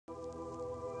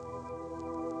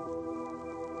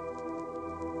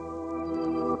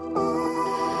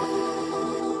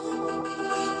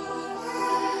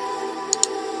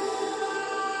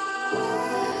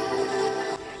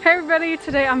everybody,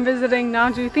 today I'm visiting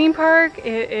Naju Theme Park.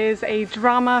 It is a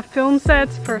drama film set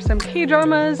for some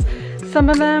K-dramas. Some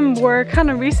of them were kind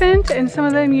of recent and some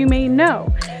of them you may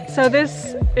know. So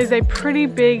this is a pretty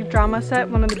big drama set,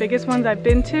 one of the biggest ones I've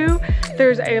been to.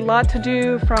 There's a lot to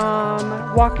do,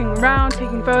 from walking around,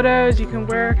 taking photos. You can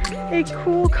wear a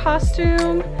cool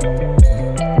costume.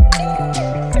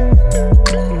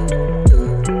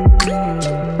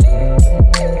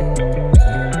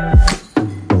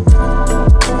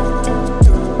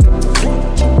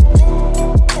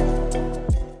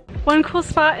 One cool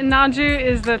spot in Naju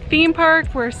is the theme park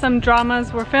where some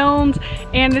dramas were filmed,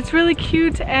 and it's really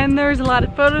cute, and there's a lot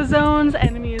of photo zones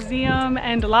and a museum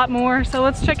and a lot more, so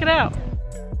let's check it out.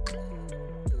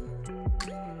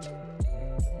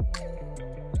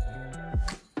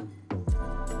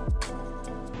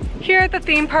 Here at the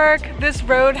theme park, this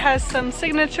road has some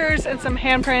signatures and some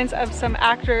handprints of some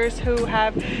actors who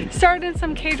have starred in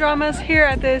some K-dramas here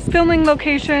at this filming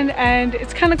location, and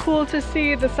it's kind of cool to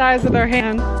see the size of their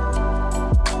hand.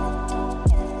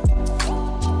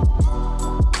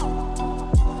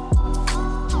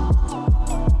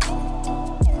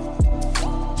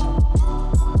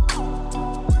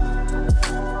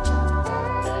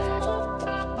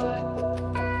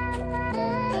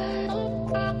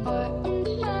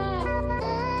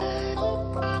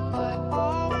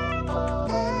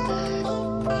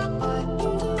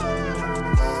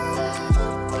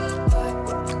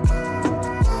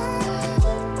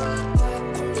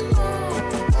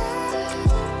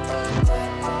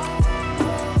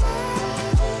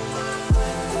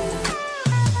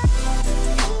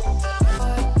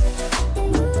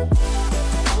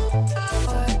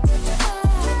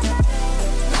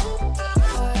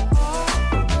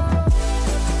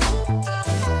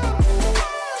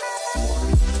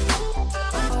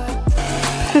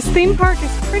 This theme park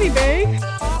is pretty big.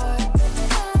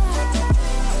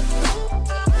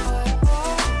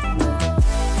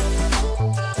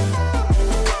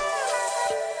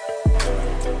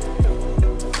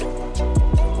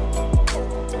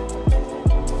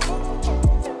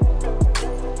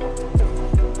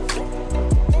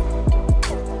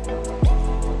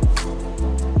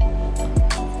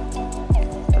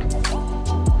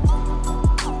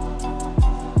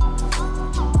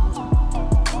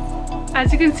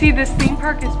 As you can see, this theme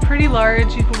park is pretty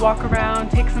large. You can walk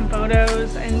around, take some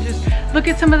photos, and just look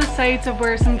at some of the sites of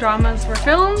where some dramas were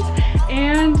filmed.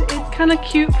 And it's kind of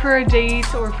cute for a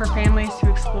date or for families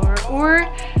to explore,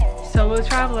 or solo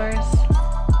travelers.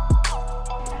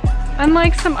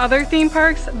 Unlike some other theme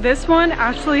parks, this one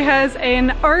actually has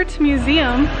an art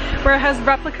museum where it has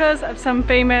replicas of some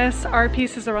famous art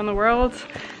pieces around the world.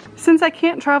 Since I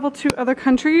can't travel to other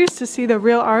countries to see the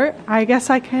real art, I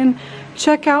guess I can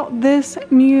check out this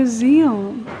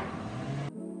museum.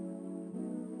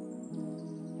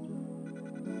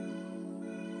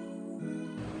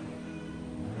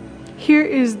 Here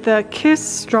is the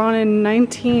kiss drawn in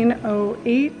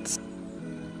 1908.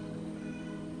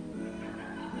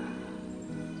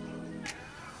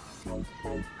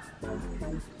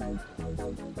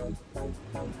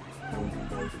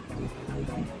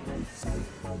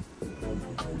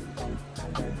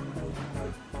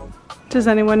 Does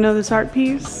anyone know this art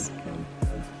piece?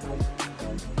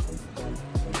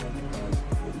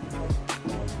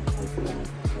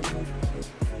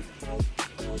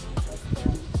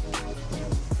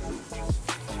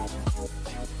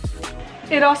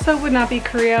 It also would not be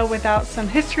Korea without some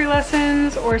history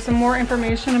lessons or some more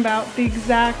information about the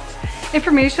exact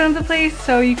information of the place.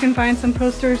 So you can find some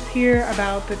posters here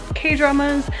about the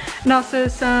K-dramas and also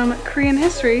some Korean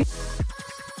history.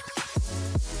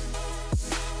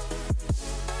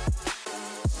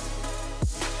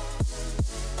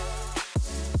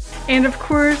 And of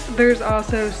course, there's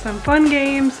also some fun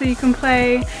games so you can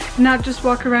play, not just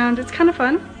walk around. It's kind of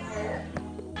fun.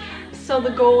 So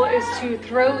the goal is to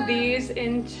throw these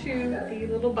into the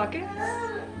little buckets.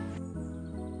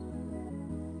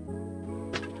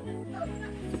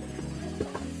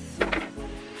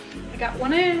 I got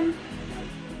one in.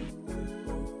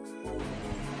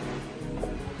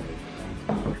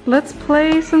 Let's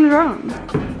play some drums.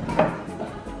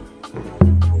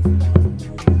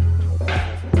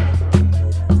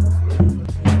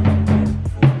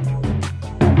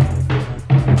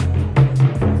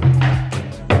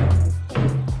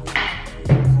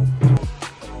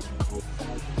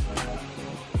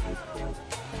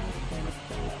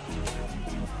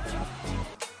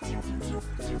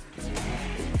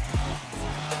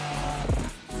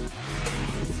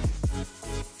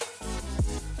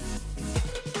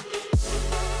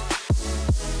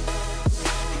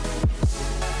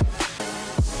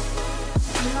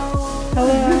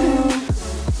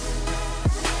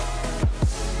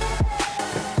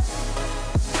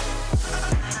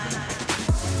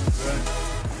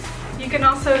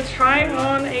 also try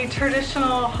on a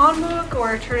traditional hanbok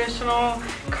or a traditional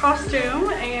costume,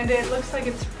 and it looks like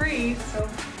it's free, so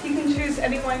you can choose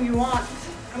any one you want.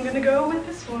 I'm gonna go with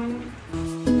this one.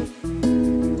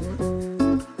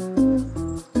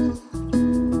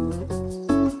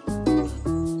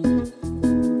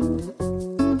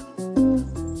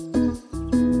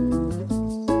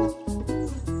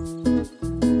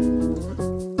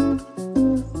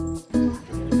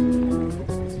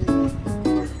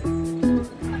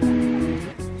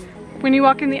 When you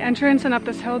walk in the entrance and up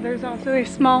this hill, there's also a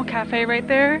small cafe right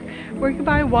there where you can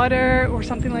buy water or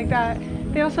something like that.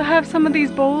 They also have some of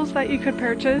these bowls that you could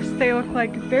purchase. They look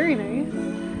like very nice.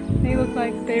 They look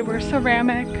like they were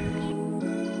ceramic.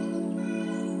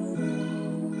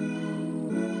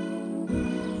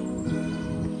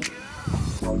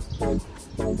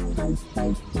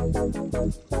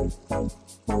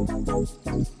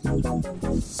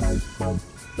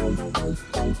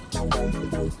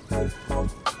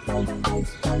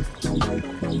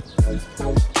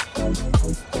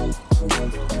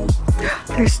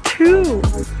 There's two.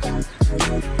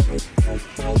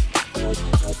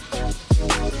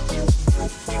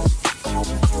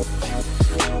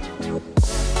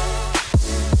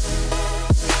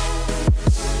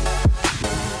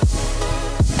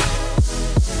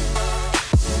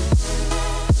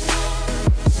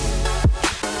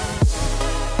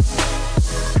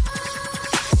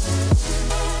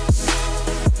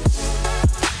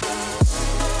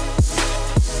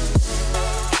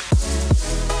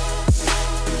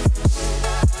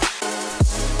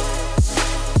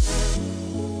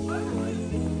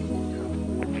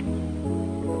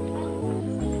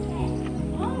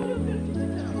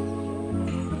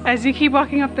 As you keep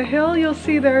walking up the hill, you'll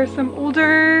see there are some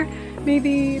older,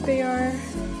 maybe they are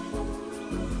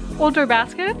older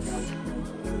baskets.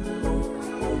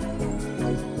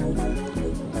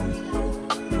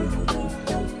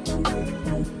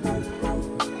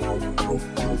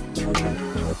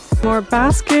 More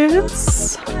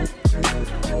baskets.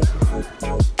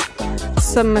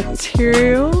 Some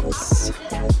materials.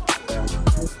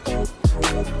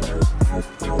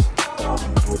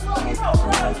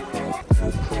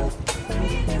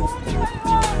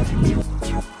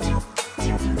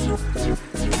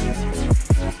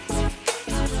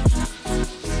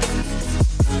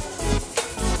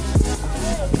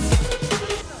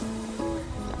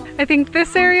 I think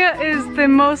this area is the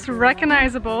most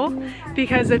recognizable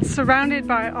because it's surrounded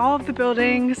by all of the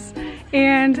buildings,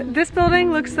 and this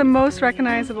building looks the most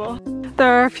recognizable. There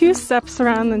are a few steps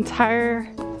around the entire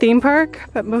theme park,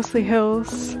 but mostly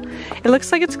hills. It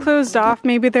looks like it's closed off.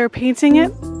 Maybe they're painting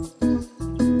it.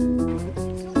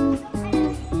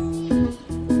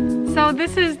 So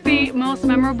this is the most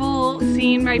memorable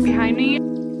scene right behind me.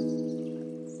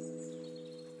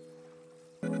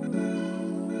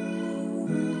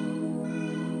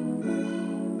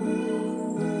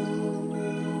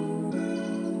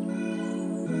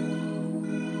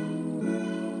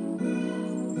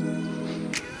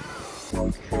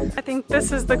 I think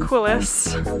this is the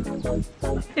coolest.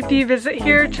 If you visit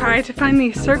here, try to find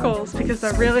these circles because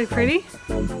they're really pretty.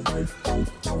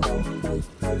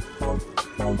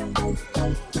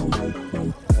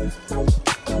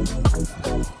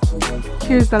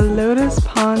 Here's the Lotus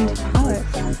Pond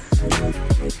Palace.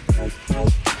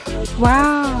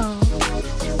 Wow!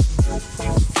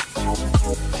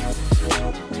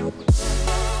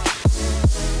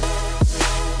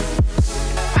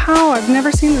 Wow, I've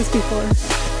never seen this before.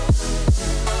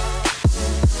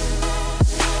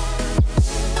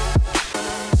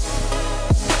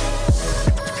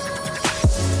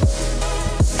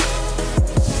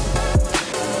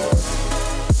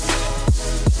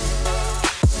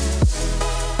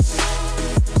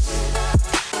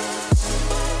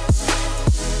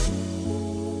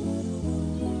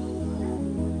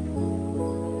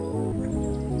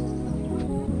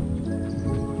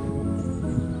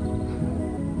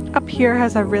 Up here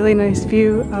has a really nice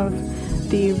view of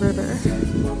the river.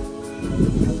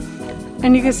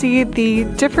 And you can see the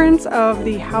difference of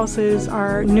the houses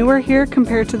are newer here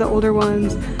compared to the older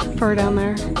ones far down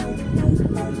there.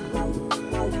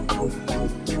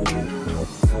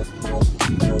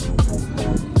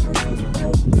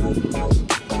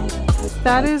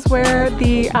 That is where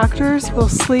the actors will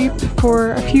sleep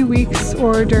for a few weeks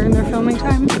or during their filming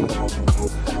time.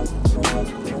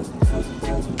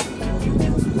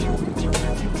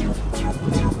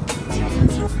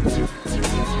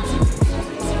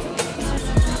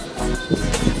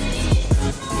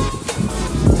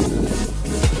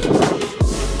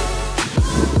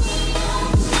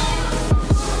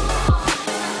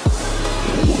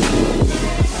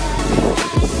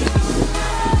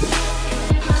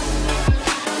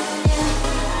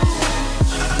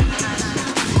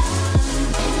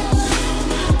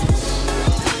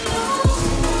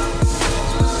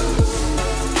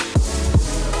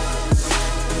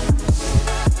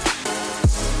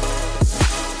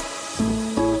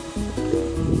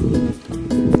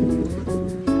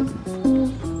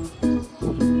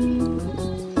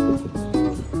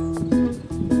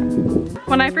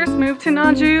 When I first moved to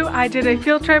Naju, I did a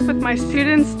field trip with my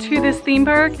students to this theme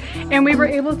park, and we were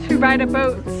able to ride a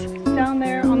boat down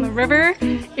there on the river,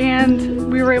 and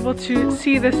we were able to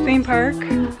see this theme park.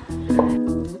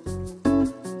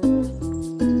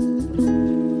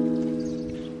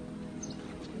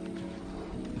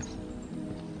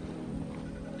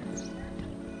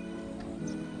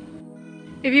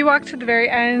 If you walk to the very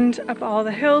end of all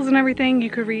the hills and everything, you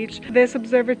could reach this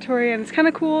observatory, and it's kind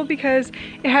of cool because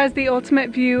it has the ultimate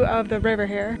view of the river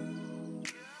here.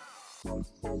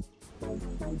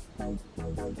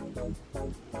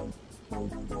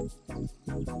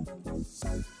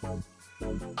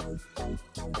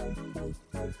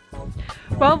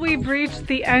 Well, we've reached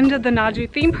the end of the Naju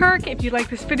theme park. If you like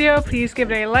this video, please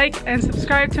give it a like and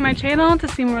subscribe to my channel to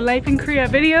see more Life in Korea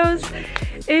videos.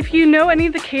 If you know any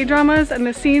of the K-dramas and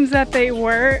the scenes that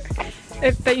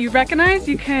that you recognize,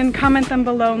 you can comment them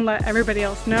below and let everybody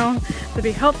else know. That'd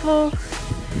be helpful.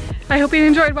 I hope you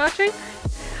enjoyed watching.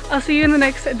 I'll see you in the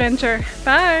next adventure.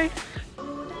 Bye!